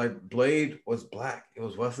 but like Blade was black. It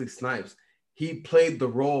was Wesley Snipes. He played the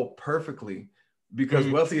role perfectly because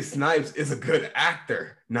Wesley Snipes is a good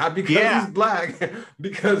actor, not because he's black,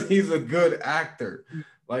 because he's a good actor.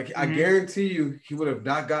 Like, I guarantee you, he would have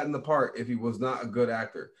not gotten the part if he was not a good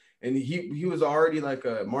actor. And he was already like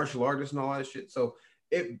a martial artist and all that shit. So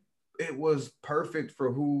it was perfect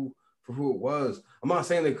for who it was. I'm not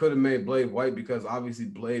saying they could have made Blade white because obviously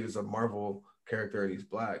Blade is a Marvel character and he's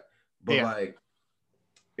black. But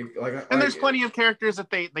there's plenty of characters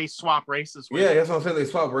that they swap races with. Yeah, that's what I'm saying. They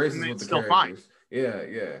swap races with the still characters. Fine.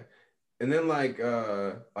 Yeah. And then like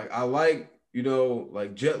I like, you know,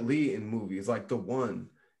 like Jet Li in movies, like The One.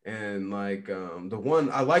 And like The One,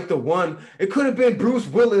 I like The One. It could have been Bruce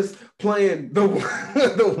Willis playing the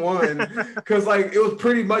One, because like it was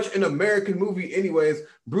pretty much an American movie anyways.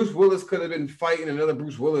 Bruce Willis could have been fighting another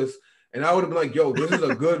Bruce Willis, and I would have been like, yo, this is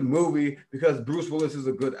a good movie because Bruce Willis is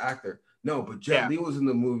a good actor. No, but Jet Li was in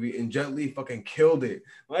the movie and Jet Li fucking killed it.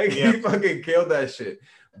 Like, he fucking killed that shit.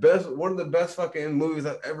 One of the best fucking movies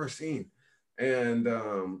I've ever seen. And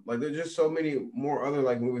like, there's just so many more other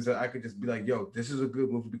like movies that I could just be like, yo, this is a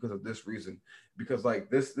good movie because of this reason. Because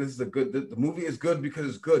like this is a good, the movie is good because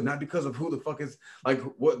it's good, not because of who the fuck is like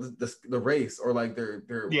what the race or like their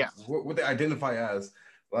what they identify as.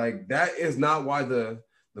 Like, that is not why the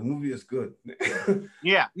movie is good.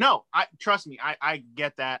 No, trust me, I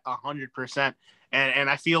get that 100%. And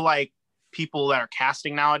I feel like people that are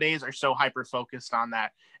casting nowadays are so hyper focused on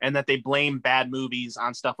that, and that they blame bad movies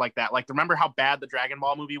on stuff like that. Like, remember how bad the Dragon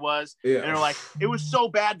Ball movie was? Yeah. And they're like, it was so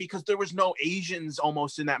bad because there was no Asians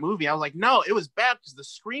almost in that movie. I was like, no, it was bad because the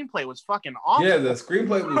screenplay was fucking awful. Yeah, the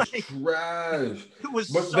screenplay was trash. It was,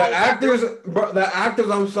 but so the actors,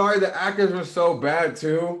 I'm sorry, the actors were so bad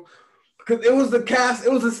too. Because it was the cast,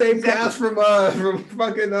 it was the same cast from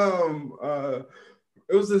fucking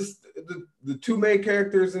it was the two main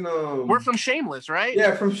characters in We're from Shameless, right?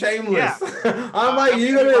 Yeah, from Shameless. Yeah. I'm like,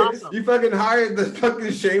 you fucking hired the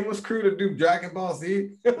fucking Shameless crew to do Dragon Ball Z.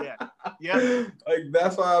 Yeah. Like,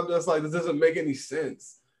 that's why I'm just like, this doesn't make any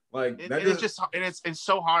sense. Like, it's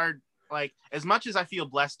so hard. Like, as much as I feel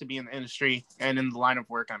blessed to be in the industry and in the line of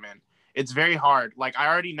work I'm in, it's very hard. Like, I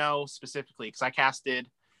already know specifically because I casted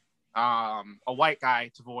a white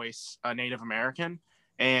guy to voice a Native American,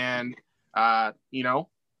 and you know,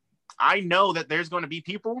 I know that there's going to be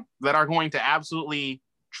people that are going to absolutely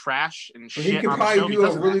trash and shit. He could probably do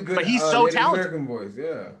a really good, but he's so Native talented. American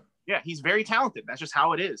voice, yeah, he's very talented. That's just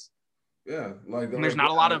how it is. Yeah, And there's not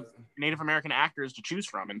a lot of Native American actors to choose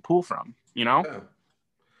from and pull from, you know? yeah.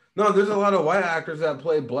 No, there's a lot of white actors that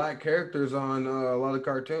play black characters on a lot of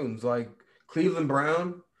cartoons, like Cleveland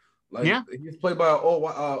Brown. Like Yeah, he's played by an old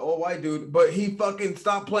white dude, but he fucking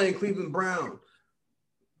stopped playing Cleveland Brown.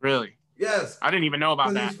 really. Yes, I didn't even know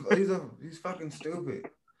about because that. he's fucking stupid.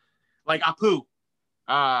 Like Apu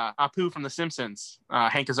from The Simpsons,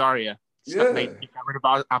 Hank Azaria. They Yeah, got rid of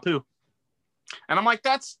Apu. And I'm like,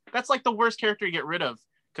 that's like the worst character to get rid of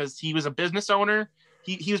because he was a business owner.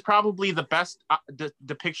 He was probably the best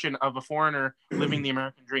depiction of a foreigner living the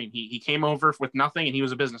American dream. He came over with nothing and he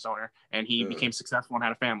was a business owner and he yeah, became successful and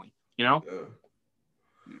had a family. You know? yeah.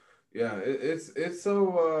 Yeah, it's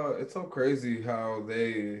so crazy how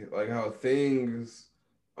they like how things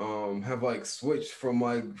have like switched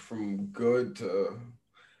from good to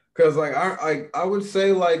because like I would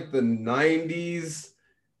say like the 90s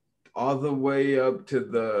all the way up to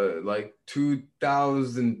the like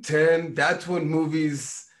 2010, that's when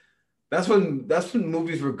movies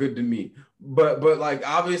were good to me. But like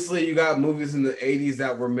obviously you got movies in the 80s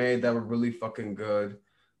that were made that were really fucking good.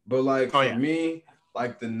 But like Oh for yeah, me,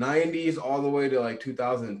 like the 90s all the way to like that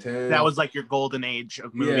 2010, was like your golden age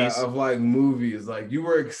of yeah, movies. of like movies, like you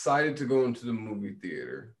were excited to go into the movie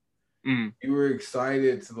theater. Mm. You were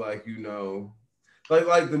excited to like,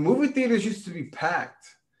 like the movie theaters used to be packed.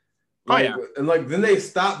 Oh Like yeah. and like then they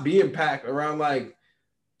stopped being packed around like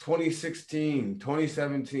 2016,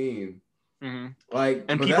 2017. Mm-hmm. Like,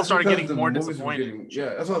 And but people that's started because getting the more movies were disappointed getting, and yeah,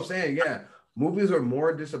 shit. that's what I'm saying. Yeah. Movies are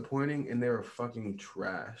more disappointing and they were fucking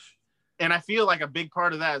trash. And I feel like a big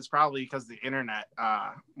part of that is probably because the internet.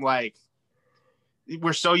 Like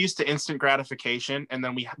we're so used to instant gratification, and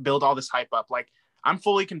then we build all this hype up. Like I'm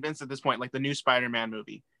fully convinced at this point, like the new Spider-Man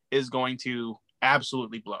movie is going to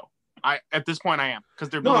absolutely blow. At this point I am because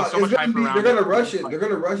they're building No, so it's much gonna hype be, they're around it. gonna rush it. They're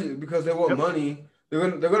gonna rush it because they want Yep. money. They're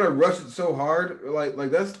gonna rush it so hard.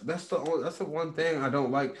 Like that's the one thing I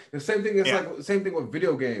don't like. The same thing is Yeah. like the same thing with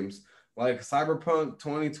video games. Like Cyberpunk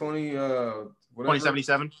 2020, whatever.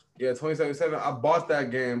 2077. Yeah, 2077. I bought that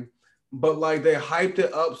game, but like they hyped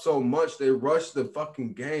it up so much, they rushed the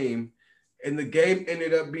fucking game, and the game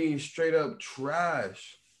ended up being straight up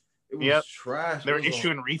trash. It was Yep. trash. They're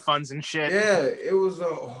issuing refunds and shit. It was a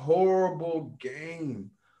horrible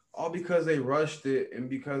game. All because they rushed it and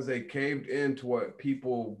because they caved into what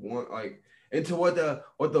people want, like into what the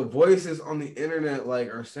voices on the internet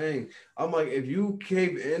like are saying. I'm like, if you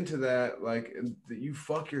cave into that, like you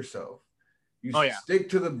fuck yourself. You Oh yeah. stick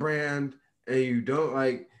to the brand and you don't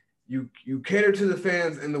like you cater to the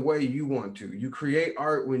fans in the way you want to. You create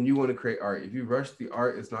art when you want to create art. If you rush the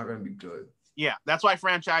art, it's not going to be good. Yeah, that's why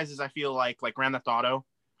franchises I feel like Grand Theft Auto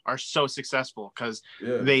are so successful because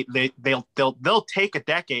Yeah. they'll take a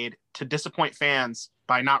decade to disappoint fans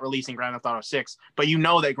by not releasing Grand Theft Auto 6, but you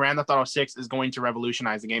know that Grand Theft Auto 6 is going to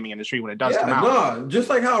revolutionize the gaming industry when it does come out. No, just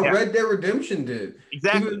like how Yeah. Red Dead Redemption did.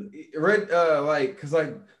 Exactly. Because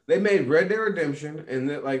like they made Red Dead Redemption, and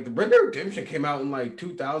then like the Red Dead Redemption came out in like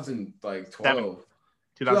 2012,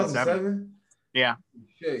 2007. Yeah.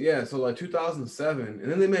 Shit, yeah. So like 2007,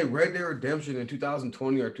 and then they made Red Dead Redemption in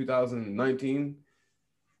 2020 or 2019.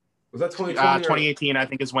 Was that 2020? 2018, I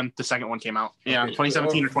think, is when the second one came out. Yeah, Okay.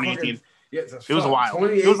 2017 or 2018. Yes, It was a while.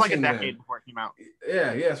 It was like a decade then. before it came out.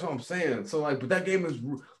 Yeah, that's what I'm saying. So like, but that game is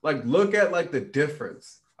like, look at like the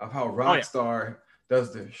difference of how Rockstar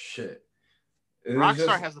does this shit. And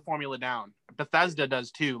Rockstar has the formula down. Bethesda does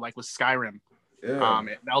too, like with Skyrim. Yeah.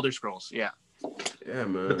 Elder Scrolls. Yeah. Yeah,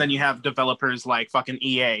 man. But then you have developers like fucking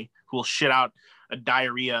EA who will shit out a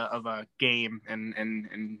diarrhea of a game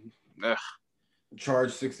and charge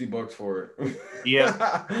 $60 for it.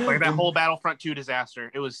 Yeah. Like that whole Battlefront 2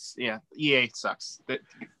 disaster. It was EA sucks.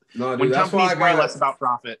 No, dude, when that's why companies worry less about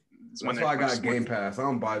profit. That's why I got Game Pass. I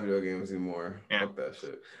don't buy video games anymore. Yeah. Fuck that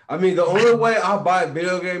shit. I mean, the only way I buy a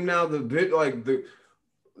video game now, the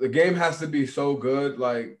game has to be so good,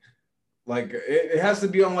 like it has to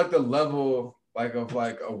be on like the level like of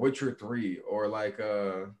like a Witcher 3 or like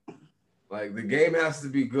the game has to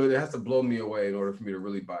be good. It has to blow me away in order for me to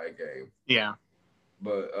really buy a game. Yeah.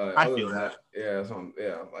 But I feel that. Yeah,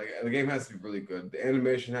 like the game has to be really good. The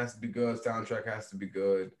animation has to be good. Soundtrack has to be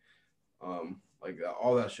good. Like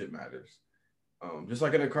all that shit matters. Just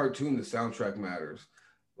like in a cartoon, the soundtrack matters.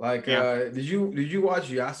 Like, did you watch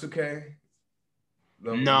Yasuke?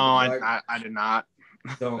 No, I did not.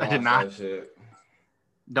 Don't I did watch not. that shit.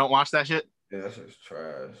 Don't watch that shit. Yeah, that shit's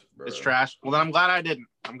trash, bro. It's trash. Well, then I'm glad I didn't.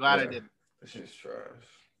 I didn't. That shit's trash.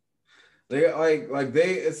 They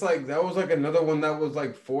it's like that was like another one that was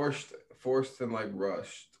like forced and like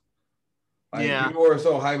rushed. Like Yeah, people were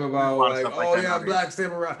so hype there's a about lot of like, stuff like oh that yeah, nowadays. Black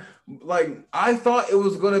Samurai. Like I thought it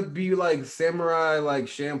was gonna be like Samurai like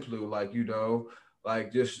Champloo, like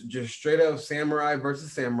like just straight up samurai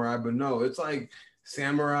versus samurai, but no, it's like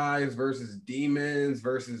samurais versus demons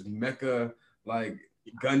versus mecha like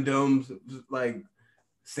Gundams, like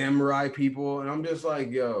samurai people, and I'm just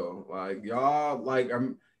like, yo, like y'all, like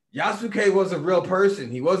Yasuke was a real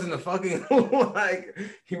person. He wasn't a fucking like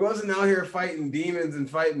he wasn't out here fighting demons and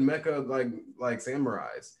fighting mecha like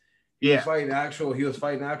samurais. Yeah, He was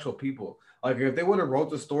fighting actual people. Like if they would have wrote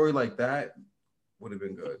the story like that, would have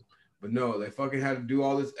been good. But no, they fucking had to do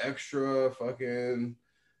all this extra fucking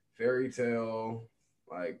fairy tale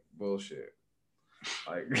like bullshit.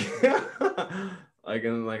 Like like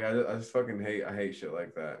and like I just fucking hate shit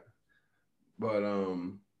like that. But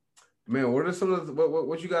man, what are some of the,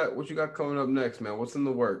 what you got coming up next, man? What's in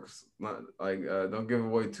the works? Not like don't give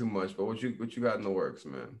away too much, but what you got in the works,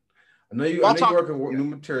 man? I I'll know you talk. working Yeah. new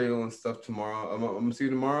material and stuff tomorrow. I'm gonna see you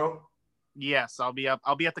tomorrow. Yes, I'll be up.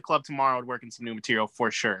 I'll be at the club tomorrow working some new material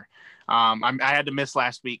for sure. I had to miss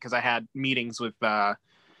last week because I had meetings with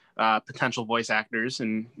potential voice actors,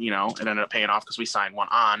 and it ended up paying off because we signed one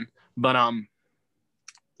on. But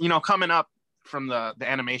coming up from the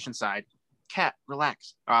animation side, Cat,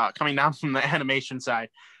 relax. Coming down from the animation side,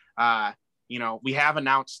 we have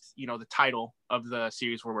announced the title of the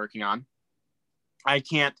series we're working on. I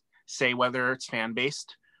can't say whether it's fan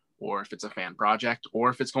based or if it's a fan project or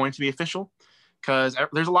if it's going to be official, because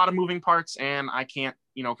there's a lot of moving parts and I can't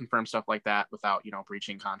confirm stuff like that without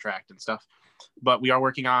breaching contract and stuff. But we are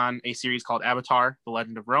working on a series called Avatar: The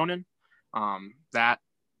Legend of Ronin, that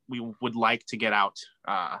we would like to get out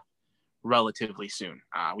relatively soon.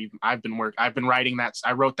 I've been writing that.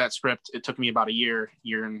 I wrote that script. It took me about a year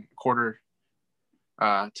and a quarter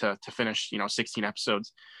to finish 16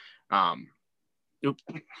 episodes.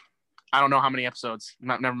 I don't know how many episodes.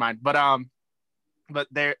 Never mind. But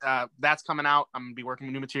there, that's coming out. I'm gonna be working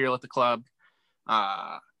with new material at the club.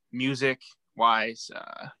 Music wise,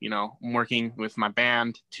 I'm working with my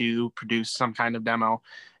band to produce some kind of demo,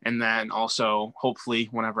 and then also hopefully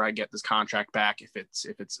whenever I get this contract back, if it's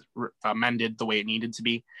amended the way it needed to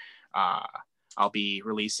be, I'll be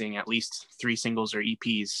releasing at least 3 singles or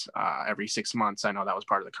EPs every 6 months. I know that was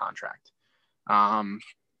part of the contract.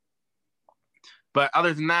 But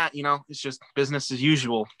other than that, it's just business as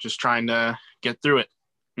usual, just trying to get through it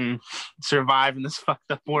and survive in this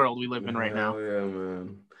fucked up world we live in right now. Hell yeah,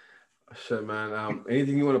 man. Shit, man.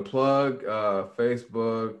 Anything you want to plug?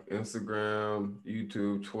 Facebook, Instagram,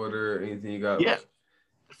 YouTube, Twitter, anything you got? Yeah,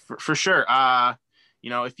 for sure.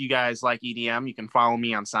 If you guys like EDM, you can follow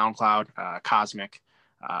me on SoundCloud, Cosmic.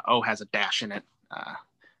 O has a dash in it.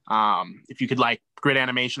 If you could like Grid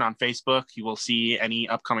Animation on Facebook, you will see any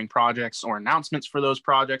upcoming projects or announcements for those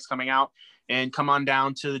projects coming out. And come on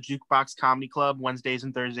down to the Jukebox Comedy Club Wednesdays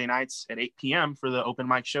and Thursday nights at 8 p.m. for the open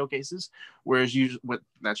mic showcases, that's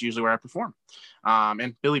usually where I perform.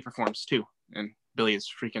 And Billy performs too. And Billy is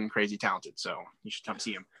freaking crazy talented, so you should come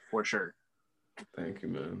see him for sure. Thank you,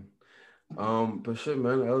 man. But shit,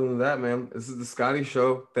 man. Other than that, man, this is the Scottie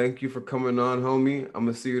Show. Thank you for coming on, homie. I'm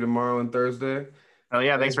gonna see you tomorrow and Thursday. Oh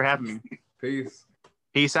yeah, thanks Hey, for having me. peace.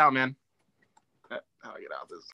 Peace out, man. How do I get out this?